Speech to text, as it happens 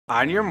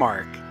On your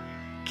mark,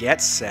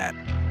 get set,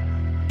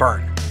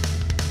 burn.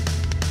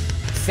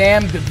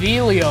 Sam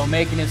Gaviglio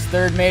making his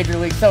third major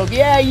league throw.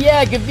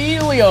 Yeah,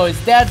 Gaviglio.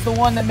 His dad's the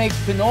one that makes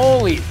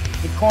cannolis.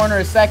 The corner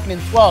of 2nd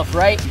and 12th,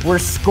 right? We're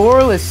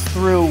scoreless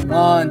through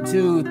 1,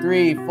 2,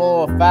 3,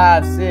 4,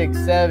 5, 6,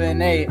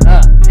 7, 8.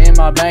 In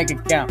my bank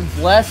account.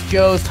 Bless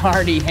Joe's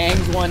heart. He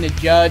hangs one to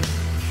Judge.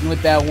 And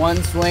with that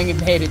one swing,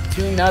 it made it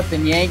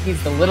 2-0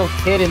 Yankees. The little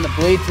kid in the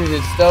bleachers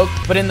is stoked.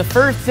 But in the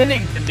first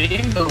inning, the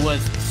bingo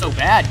was so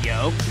bad,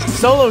 yo.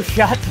 Solo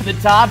shot to the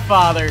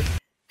Toddfather.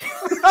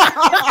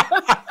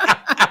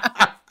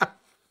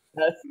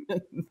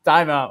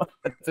 Timeout.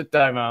 That's a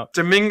timeout.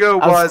 Domingo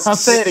was. I'll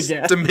say it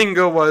again.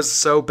 Domingo was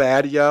so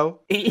bad, yo.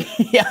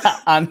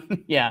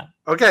 Yeah.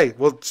 Okay,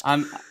 we'll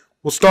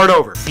start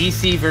over.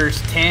 CC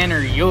versus Tanner,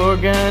 you're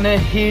gonna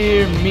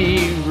hear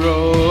me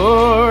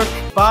roar.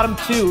 Bottom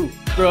two,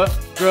 Gregorius.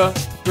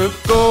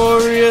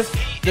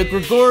 The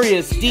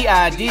Gregorius,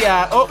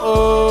 D-I-D-I,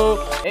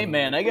 Hey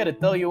man, I gotta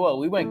tell you what,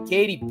 we went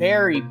Katy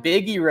Perry,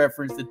 Biggie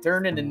reference to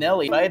turn into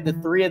Nelly. If I had the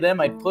three of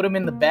them, I'd put them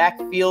in the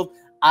backfield,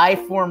 I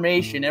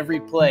formation every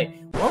play.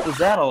 What was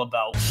that all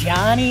about?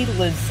 Johnny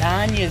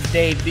Lasagna's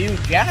debut.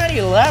 Johnny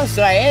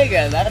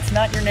Lasagna, that's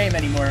not your name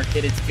anymore,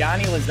 kid. It's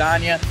Johnny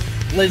Lasagna.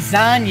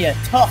 Lasagna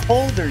to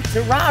Holder,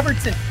 to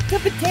Robertson, to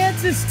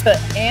Betances, to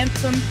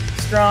Anthem,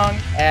 Strong,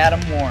 Adam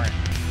Warren.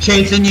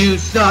 Chasing you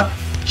suck,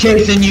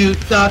 chasing you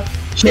suck,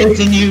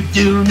 chasing you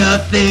do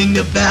nothing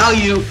about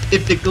you.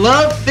 If the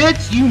glove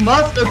fits, you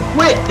must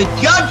acquit. The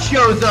judge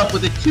shows up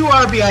with a 2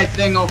 RBI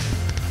single.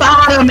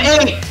 Bottom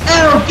 8,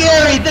 El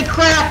Gary, the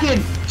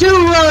Kraken,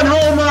 2-run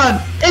home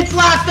run. It's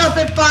locked up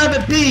at 5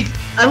 apiece.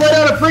 I let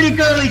out a pretty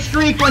girly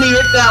streak when he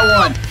hit that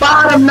one.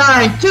 Bottom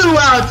 9, 2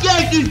 outs,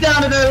 Yankees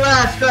down to their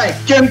last strike.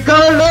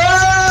 Giancarlo,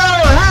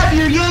 have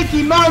your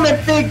Yankee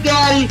moment, Big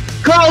Daddy.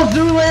 Call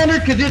Zoolander,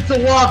 cause it's a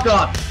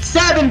walk-off.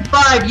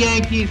 7-5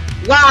 Yankees.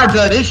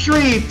 Laza to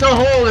Shreve to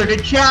Holder to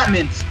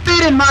Chapman.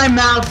 Spit in my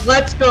mouth.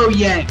 Let's go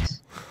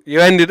Yanks.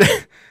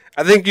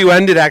 I think you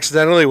ended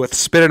accidentally with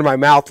 "spit in my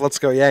mouth, let's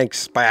go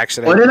Yanks" by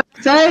accident. What did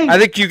I say? I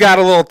think you got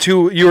a little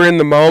too, you were in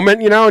the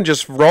moment, and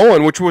just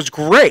rolling, which was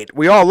great.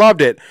 We all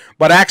loved it.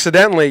 But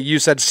accidentally, you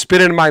said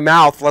 "spit in my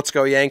mouth, let's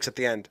go Yanks" at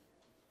the end.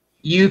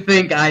 You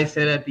think I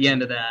said at the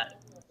end of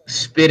that,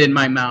 "spit in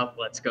my mouth,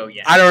 let's go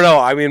Yanks"? I don't know.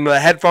 I mean, the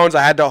headphones,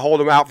 I had to hold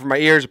them out for my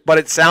ears, but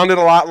it sounded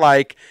a lot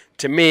like,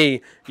 to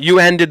me, you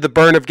ended the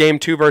burn of Game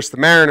 2 versus the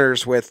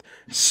Mariners with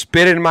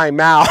 "spit in my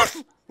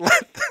mouth,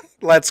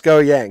 let's go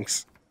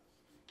Yanks."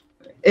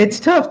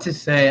 It's tough to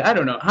say. I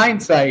don't know.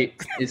 Hindsight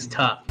is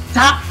tough.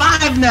 Top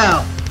 5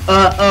 now.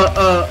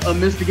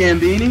 Mr.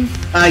 Gambini.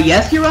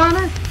 Yes, Your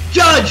Honor.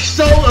 Judge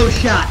solo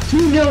shot.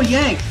 2-0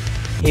 Yanks.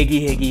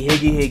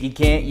 Higgy,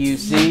 can't you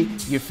see?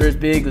 Your first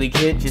big league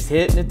hit just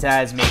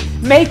hypnotized me.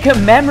 Make a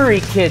memory,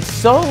 kid.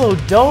 Solo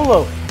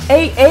dolo.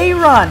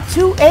 Aaron,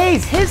 2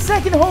 A's. His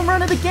second home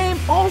run of the game,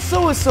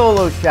 also a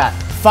solo shot.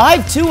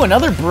 5-2,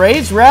 another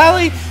Braves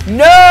rally?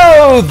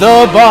 No,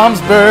 the bomb's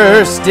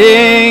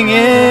bursting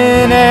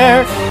in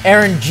air.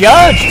 Aaron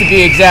Judge, to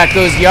be exact,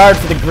 goes yard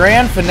for the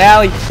grand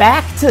finale.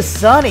 Back to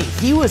Sonny.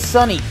 He was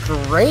Sonny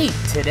great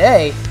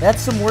today. That's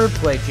some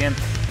wordplay, Jim.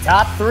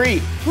 Top 3.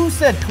 Who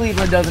said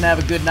Cleveland doesn't have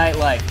a good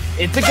nightlife?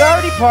 It's a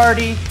Gardy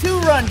party.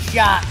 2-run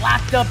shot,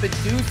 locked up at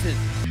deuces.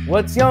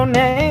 What's your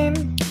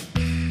name?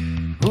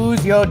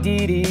 Who's your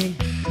Didi?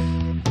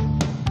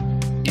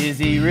 Is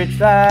he rich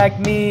like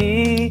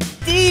me?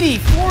 Didi,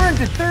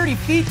 430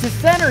 feet to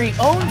center. He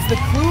owns the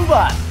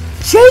Kluba.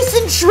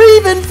 Jason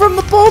Shreven from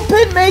the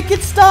bullpen, make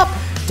it stop.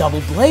 Double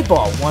play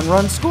ball,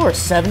 1-run score,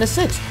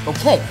 7-6.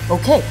 Okay.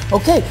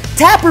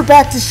 Tapper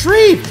back to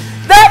Shreve.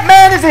 That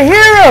man is a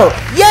hero.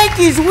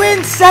 Yankees win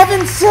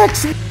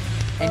 7-6.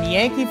 And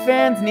Yankee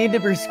fans need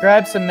to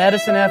prescribe some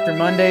medicine after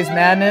Monday's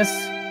madness.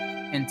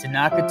 And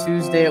Tanaka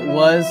Tuesday it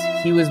was.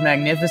 He was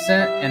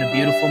magnificent and a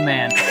beautiful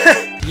man.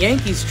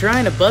 Yankees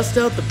trying to bust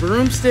out the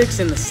broomsticks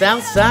in the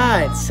South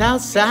Side.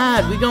 South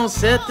Side, we gonna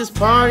set this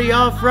party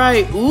off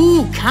right.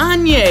 Ooh,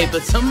 Kanye,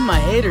 but some of my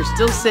haters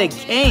still say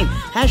Kane.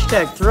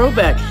 Hashtag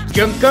throwback.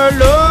 Giancarlo,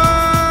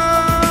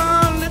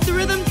 let the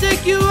rhythm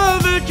take you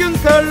over,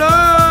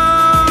 Giancarlo.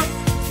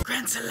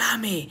 Grand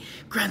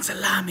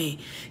Salami.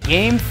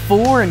 Game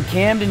 4 in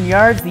Camden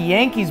Yards. The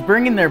Yankees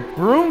bringing their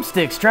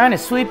broomsticks, trying to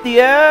sweep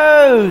the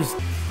O's.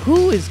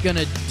 Who is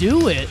gonna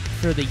do it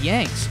for the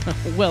Yanks?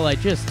 Well, I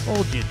just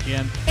told you,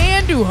 Jim.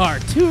 Andujar,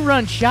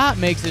 2-run shot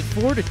makes it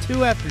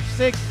 4-2 after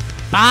 6.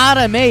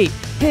 Bottom 8.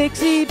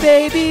 Pixie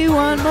baby,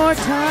 one more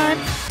time.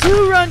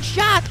 2-run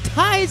shot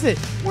ties it.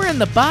 We're in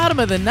the bottom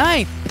of the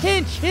 9th.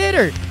 Pinch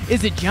hitter.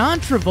 Is it John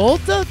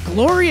Travolta?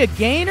 Gloria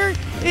Gaynor?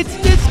 It's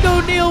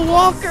Disco Neil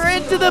Walker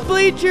into the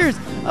bleachers.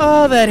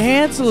 Oh, that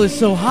Hansel is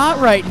so hot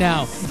right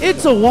now.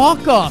 It's a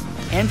walk-off.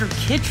 Andrew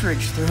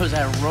Kittredge throws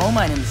at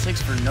Romine in the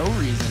 6th for no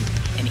reason,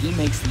 and he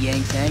makes the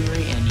Yanks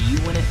angry, and you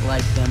wouldn't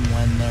like them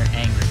when they're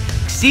angry.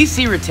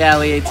 CC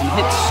retaliates and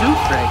hits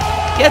Sucre.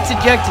 Gets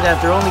ejected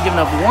after only giving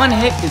up 1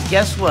 hit, because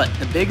guess what?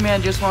 The big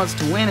man just wants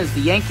to win, as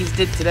the Yankees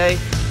did today.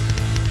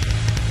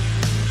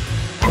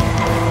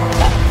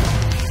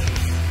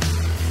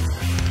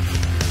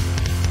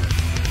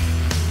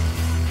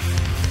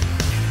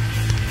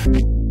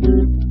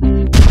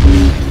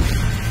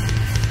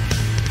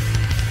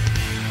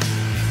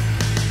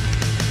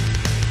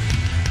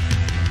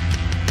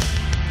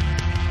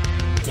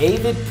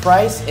 David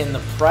Price, and the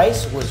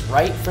price was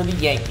right for the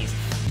Yankees.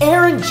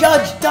 Aaron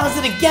Judge does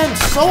it again,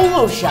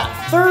 solo shot,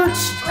 third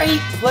straight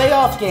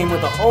playoff game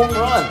with a home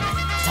run.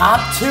 Top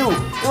 2,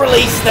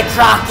 release the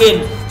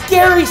Kraken.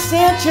 Gary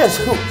Sanchez,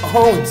 who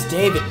owns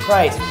David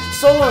Price,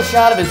 solo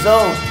shot of his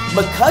own.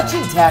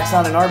 McCutchen tacks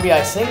on an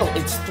RBI single.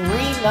 It's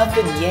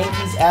 3-0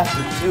 Yankees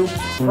after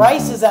 2.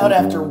 Price is out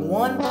after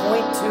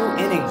 1.2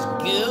 innings.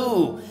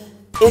 Goo.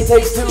 It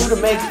takes 2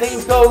 to make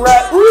things go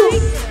right. Ooh.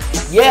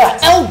 Yeah,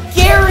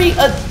 Gary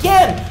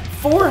again.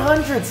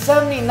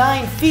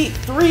 479 feet,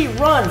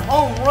 3-run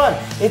home run.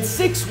 It's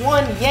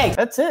 6-1 Yanks.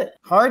 That's it.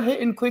 Hard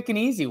hitting, quick and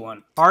easy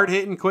one. Hard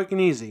hitting, quick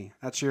and easy.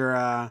 That's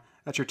your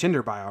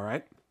Tinder bio,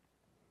 right?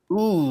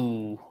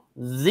 Ooh,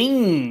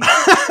 zing.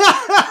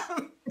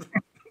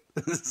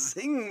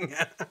 Zing.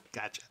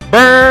 Gotcha.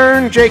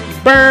 Burn, Jakey,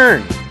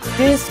 burn.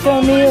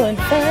 Disco Meal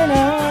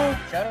Inferno.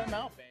 Shut him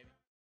out,